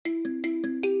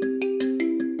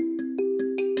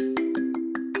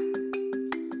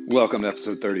Welcome to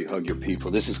episode 30, Hug Your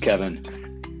People. This is Kevin.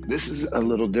 This is a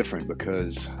little different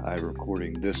because I'm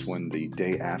recording this one the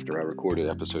day after I recorded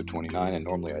episode 29, and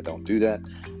normally I don't do that,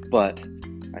 but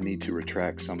I need to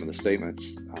retract some of the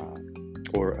statements,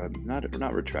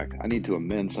 not retract. I need to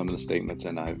amend some of the statements,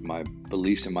 and my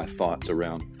beliefs and my thoughts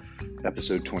around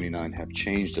episode 29 have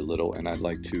changed a little, and I'd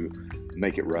like to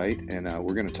make it right, and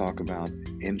we're going to talk about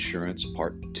insurance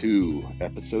part 2,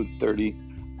 episode 30,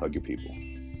 Hug Your People.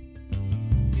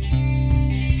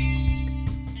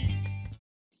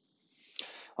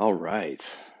 All right,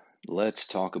 let's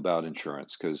talk about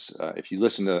insurance because if you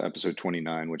listen to episode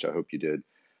 29, which I hope you did,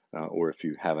 or if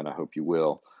you haven't, I hope you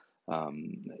will,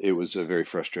 it was a very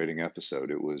frustrating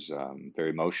episode. It was very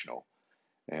emotional,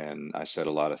 and I said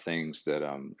a lot of things that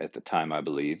at the time I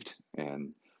believed,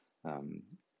 um,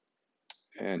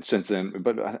 and since then,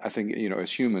 but I think,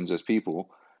 as humans, as people,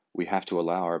 we have to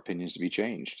allow our opinions to be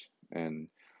changed, and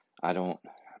I don't.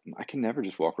 I can never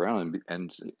just walk around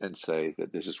and say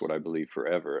that this is what I believe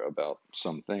forever about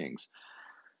some things.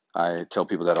 I tell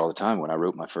people that all the time. When I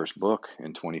wrote my first book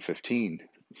in 2015,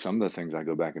 some of the things I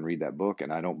go back and read that book,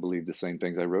 and I don't believe the same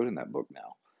things I wrote in that book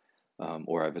now,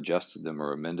 or I've adjusted them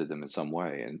or amended them in some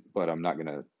way. But I'm not going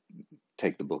to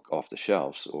take the book off the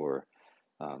shelves or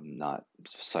not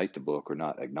cite the book or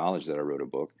not acknowledge that I wrote a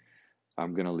book.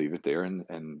 I'm going to leave it there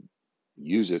and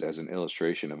use it as an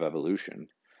illustration of evolution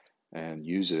and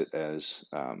use it as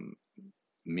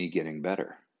me getting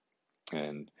better.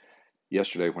 And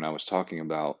yesterday, when I was talking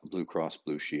about Blue Cross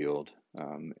Blue Shield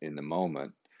in the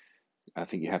moment, I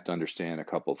think you have to understand a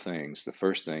couple things. The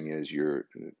first thing is you're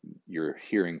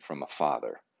hearing from a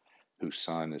father whose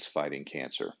son is fighting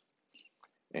cancer,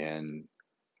 and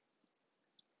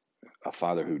a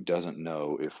father who doesn't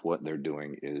know if what they're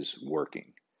doing is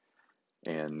working.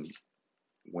 And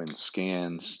when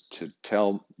scans to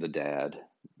tell the dad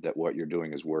that what you're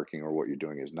doing is working or what you're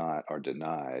doing is not are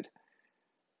denied,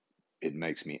 it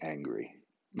makes me angry.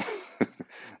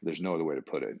 There's no other way to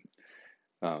put it.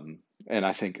 And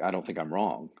I don't think I'm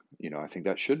wrong. I think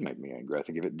that should make me angry. I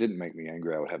think if it didn't make me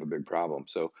angry, I would have a big problem.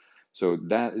 So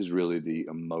that is really the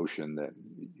emotion that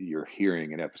you're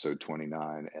hearing in episode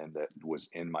 29, and that was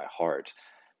in my heart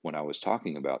when I was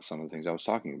talking about some of the things I was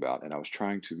talking about. And I was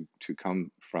trying to come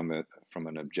from it from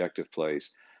an objective place,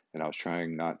 and I was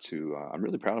trying not to. I'm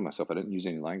really proud of myself. I didn't use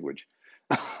any language,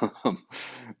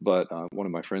 but one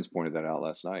of my friends pointed that out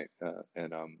last night,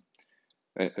 and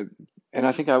and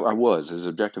I think I was as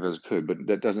objective as I could, but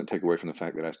that doesn't take away from the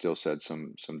fact that I still said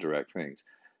some direct things,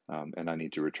 and I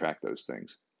need to retract those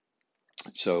things.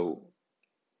 So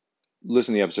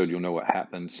listen to the episode, you'll know what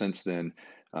happened. Since then,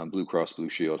 Blue Cross Blue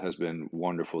Shield has been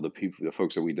wonderful. The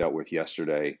folks that we dealt with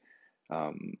yesterday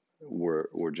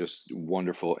were just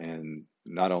wonderful in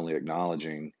not only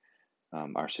acknowledging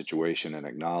our situation and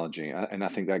acknowledging, and I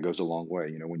think that goes a long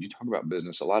way. When you talk about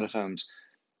business, a lot of times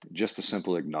just the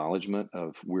simple acknowledgement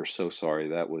of "we're so sorry,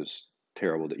 that was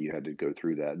terrible that you had to go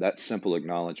through that." That simple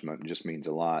acknowledgement just means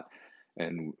a lot.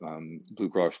 And Blue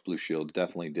Cross Blue Shield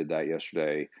definitely did that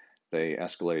yesterday. They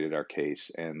escalated our case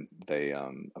and they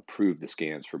approved the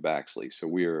scans for Baxley. So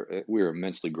we're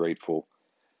immensely grateful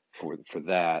for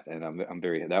that. And I'm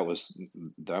very that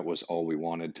was all we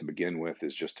wanted to begin with,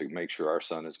 is just to make sure our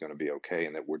son is going to be okay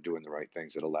and that we're doing the right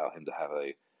things that allow him to have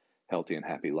a healthy and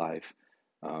happy life.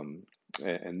 Um,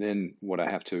 and then what I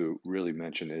have to really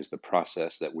mention is the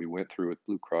process that we went through with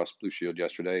Blue Cross Blue Shield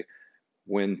yesterday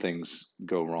when things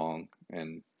go wrong.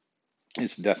 And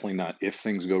it's definitely not if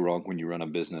things go wrong when you run a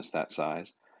business that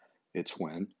size, it's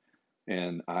when.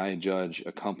 And I judge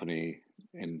a company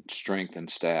in strength and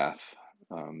staff,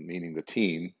 meaning the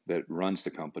team that runs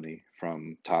the company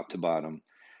from top to bottom.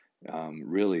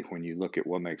 Really, when you look at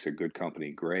what makes a good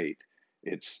company great,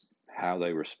 it's how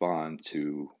they respond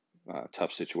to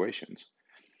tough situations.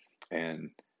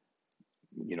 And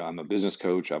I'm a business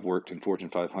coach. I've worked in Fortune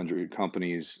 500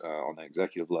 companies on the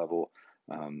executive level.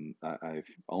 I've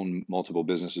owned multiple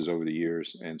businesses over the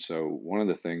years. And so one of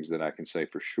the things that I can say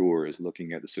for sure is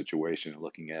looking at the situation and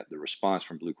looking at the response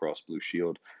from Blue Cross Blue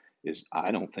Shield is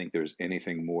I don't think there's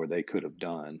anything more they could have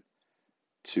done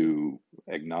to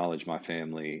acknowledge my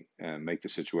family and make the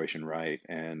situation right,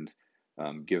 and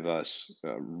give us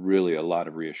really a lot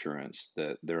of reassurance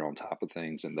that they're on top of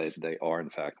things and they are, in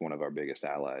fact, one of our biggest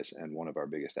allies and one of our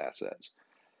biggest assets.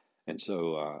 And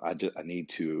so I need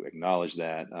to acknowledge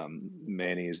that.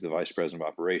 Manny is the vice president of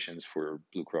operations for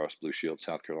Blue Cross Blue Shield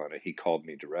South Carolina. He called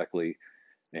me directly,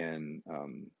 and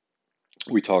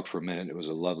we talked for a minute. It was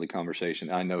a lovely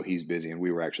conversation. I know he's busy, and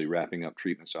we were actually wrapping up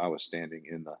treatment, so I was standing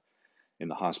in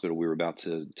the hospital. We were about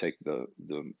to take the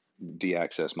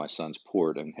de-access my son's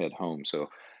port and head home. So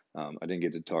I didn't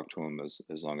get to talk to him as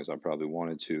long as I probably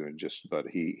wanted to, but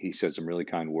he said some really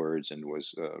kind words and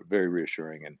was very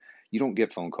reassuring. And you don't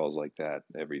get phone calls like that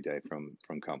every day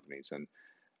from companies. And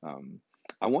um,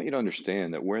 I want you to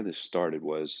understand that where this started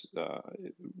was,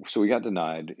 so we got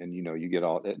denied, and you get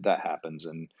all that happens.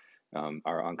 And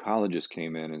our oncologist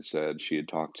came in and said she had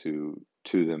talked to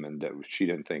them, and that she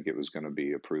didn't think it was going to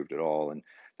be approved at all. And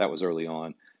that was early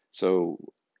on. So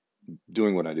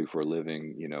doing what I do for a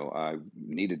living, I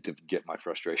needed to get my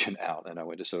frustration out, and I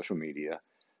went to social media,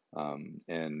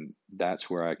 and that's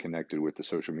where I connected with the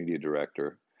social media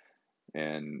director,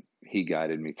 and he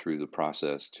guided me through the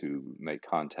process to make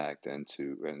contact and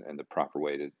the proper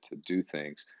way to do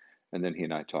things. And then he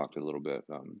and I talked a little bit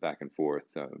back and forth,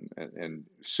 and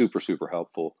super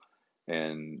helpful.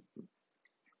 And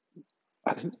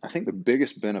I think the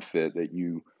biggest benefit that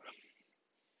you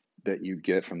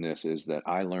get from this is that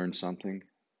I learned something,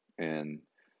 and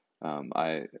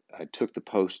I took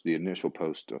the initial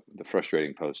post, the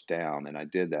frustrating post down, and I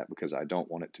did that because I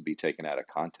don't want it to be taken out of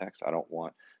context. I don't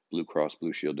want Blue Cross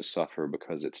Blue Shield to suffer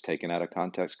because it's taken out of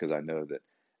context, because I know that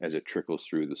as it trickles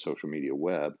through the social media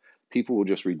web, people will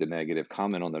just read the negative,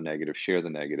 comment on the negative, share the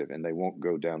negative, and they won't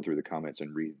go down through the comments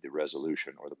and read the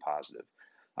resolution or the positive.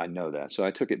 I know that. So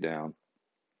I took it down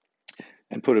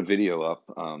and put a video up,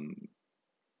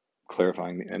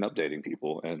 clarifying and updating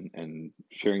people and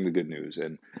sharing the good news.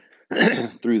 And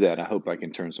through that, I hope I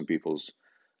can turn some people's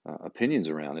opinions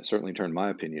around. It certainly turned my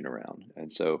opinion around.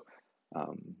 And so,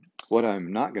 um, what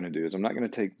I'm not going to do is I'm not going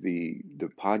to take the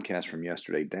podcast from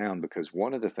yesterday down, because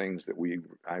one of the things that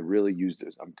I really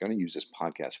I'm going to use this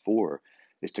podcast for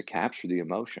is to capture the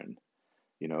emotion.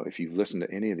 If you've listened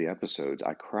to any of the episodes,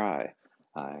 I cry.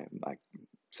 I I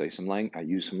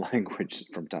use some language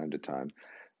from time to time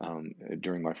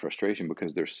during my frustration,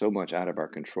 because there's so much out of our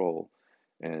control.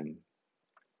 And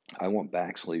I want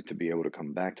Baxley to be able to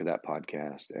come back to that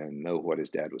podcast and know what his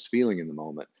dad was feeling in the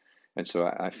moment. And so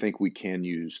I think we can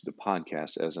use the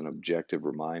podcast as an objective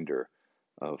reminder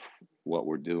of what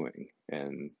we're doing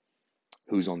and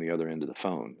who's on the other end of the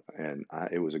phone. And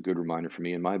it was a good reminder for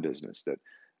me in my business that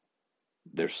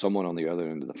there's someone on the other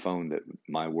end of the phone that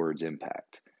my words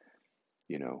impact,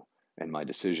 you know, and my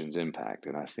decisions impact.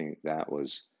 And I think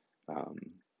um,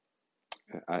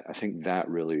 I think that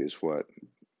really is what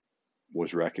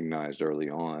was recognized early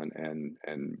on,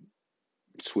 and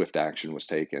swift action was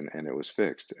taken, and it was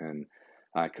fixed. And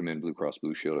I commend Blue Cross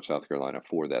Blue Shield of South Carolina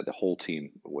for that. The whole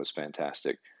team was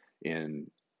fantastic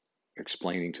in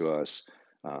explaining to us,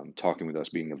 talking with us,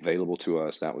 being available to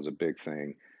us. That was a big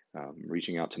thing.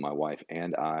 Reaching out to my wife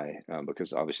and I,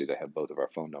 because obviously they have both of our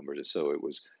phone numbers, and so it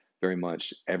was very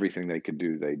much everything they could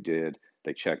do. They did.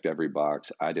 They checked every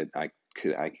box. I did. I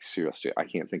seriously, I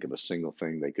can't think of a single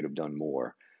thing they could have done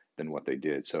more than what they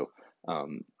did. So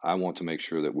I want to make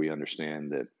sure that we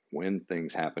understand that when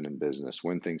things happen in business,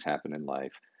 when things happen in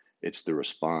life, it's the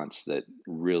response that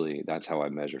really, that's how I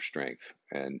measure strength.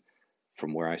 And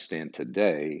from where I stand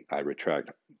today, I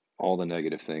retract all the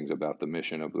negative things about the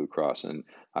mission of Blue Cross. And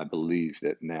I believe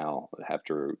that now,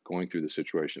 after going through the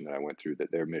situation that I went through,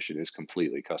 that their mission is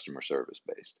completely customer service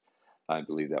based. I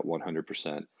believe that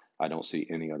 100%. I don't see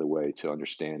any other way to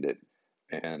understand it.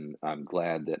 And I'm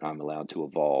glad that I'm allowed to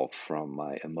evolve from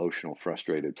my emotional,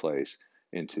 frustrated place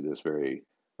into this very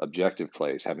objective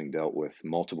place, having dealt with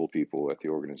multiple people at the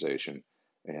organization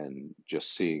and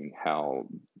just seeing how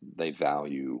they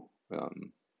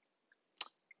um,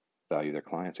 value their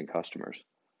clients and customers.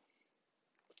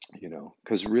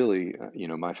 Because really,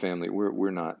 my family,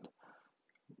 we're not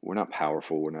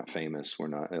powerful, we're not famous, we're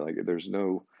not like, there's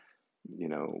no,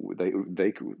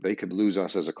 they could lose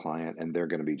us as a client and they're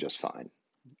going to be just fine.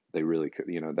 They really could.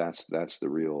 That's the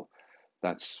real,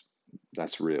 that's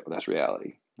that's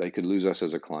reality. They could lose us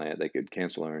as a client, they could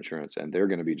cancel our insurance, and they're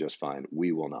going to be just fine.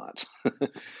 We will not.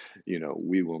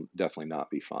 We will definitely not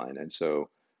be fine. And so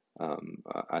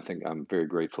I think I'm very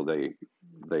grateful they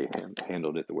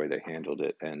handled it the way they handled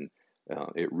it. And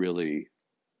it really,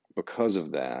 because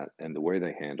of that and the way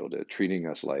they handled it, treating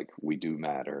us like we do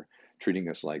matter, treating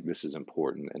us like this is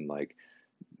important, and like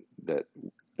that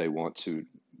they want to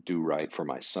do right for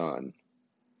my son,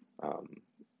 um,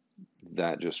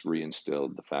 that just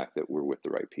reinstilled the fact that we're with the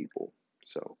right people.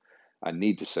 So I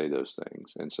need to say those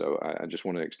things. And so I just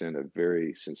want to extend a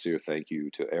very sincere thank you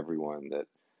to everyone that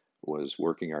was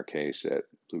working our case at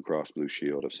Blue Cross Blue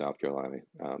Shield of South Carolina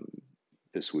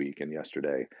this week and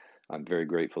yesterday. I'm very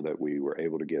grateful that we were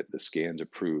able to get the scans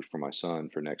approved for my son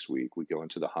for next week. We go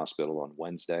into the hospital on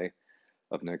Wednesday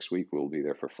of next week. We'll be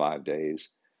there for 5 days.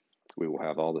 We will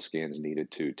have all the scans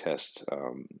needed to test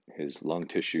his lung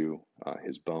tissue,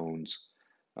 his bones,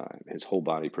 his whole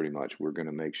body pretty much. We're going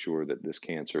to make sure that this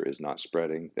cancer is not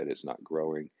spreading, that it's not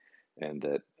growing, and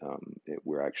that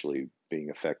we're actually being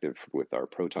effective with our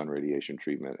proton radiation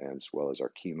treatment as well as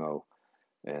our chemo,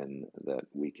 and that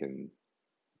we can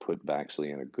put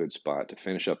Baxley in a good spot to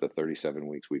finish up the 37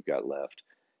 weeks we've got left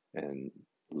and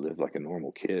live like a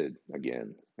normal kid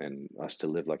again, and us to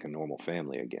live like a normal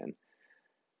family again.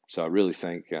 So I really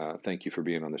thank you for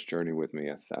being on this journey with me.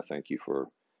 I thank you for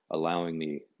allowing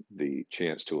me the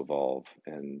chance to evolve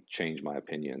and change my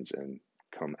opinions and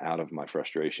come out of my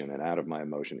frustration and out of my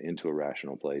emotion into a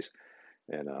rational place.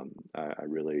 And I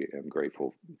really am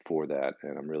grateful for that.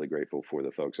 And I'm really grateful for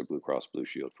the folks at Blue Cross Blue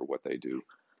Shield for what they do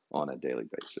on a daily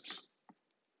basis.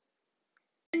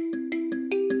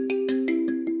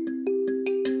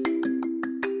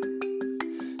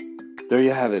 There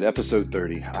you have it, episode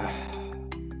 30.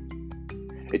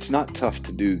 It's not tough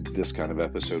to do this kind of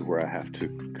episode where I have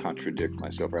to contradict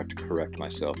myself or I have to correct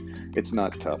myself. It's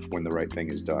not tough when the right thing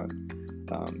is done.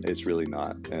 It's really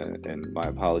not. And my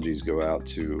apologies go out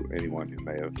to anyone who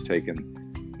may have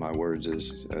taken my words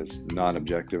as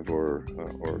non-objective or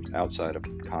outside of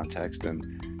context.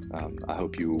 And I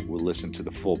hope you will listen to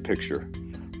the full picture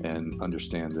and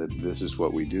understand that this is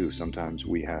what we do. Sometimes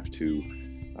we have to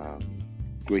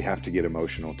get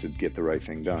emotional to get the right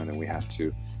thing done, and we have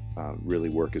to really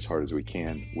work as hard as we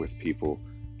can with people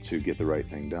to get the right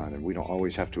thing done. And we don't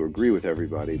always have to agree with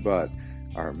everybody, but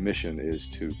our mission is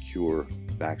to cure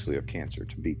Baxley of cancer,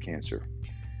 to beat cancer.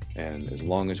 And as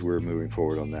long as we're moving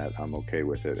forward on that, I'm okay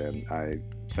with it. And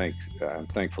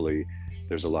thankfully,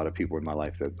 there's a lot of people in my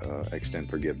life that extend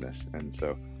forgiveness. And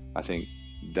so I think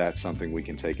that's something we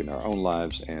can take in our own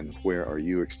lives. And where are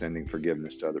you extending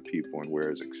forgiveness to other people, and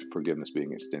where is forgiveness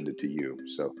being extended to you?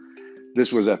 So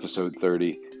this was episode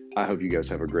 30. I hope you guys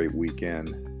have a great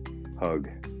weekend. Hug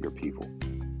your people.